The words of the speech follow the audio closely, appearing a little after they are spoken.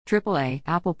AAA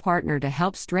Apple partner to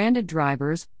help stranded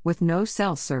drivers with no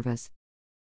cell service.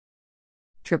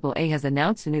 AAA has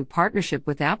announced a new partnership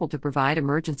with Apple to provide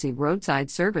emergency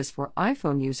roadside service for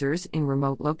iPhone users in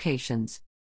remote locations.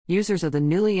 Users of the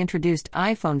newly introduced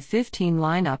iPhone 15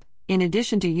 lineup, in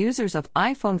addition to users of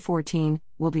iPhone 14,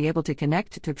 will be able to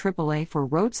connect to AAA for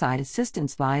roadside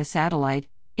assistance via satellite,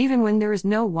 even when there is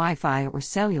no Wi-Fi or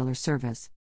cellular service.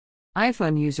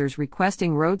 iPhone users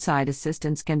requesting roadside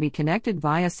assistance can be connected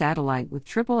via satellite with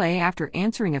AAA after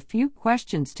answering a few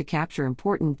questions to capture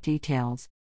important details.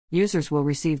 Users will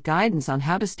receive guidance on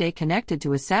how to stay connected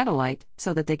to a satellite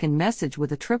so that they can message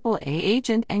with a AAA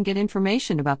agent and get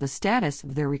information about the status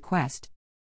of their request.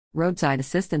 Roadside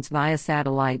assistance via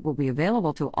satellite will be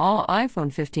available to all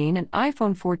iPhone 15 and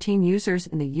iPhone 14 users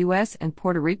in the US and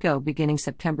Puerto Rico beginning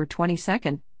September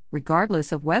 22,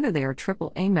 regardless of whether they are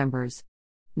AAA members.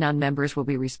 Non-members will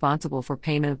be responsible for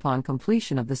payment upon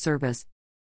completion of the service.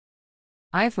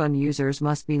 iPhone users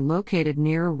must be located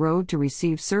near a road to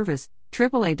receive service.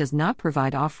 AAA does not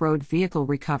provide off-road vehicle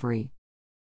recovery.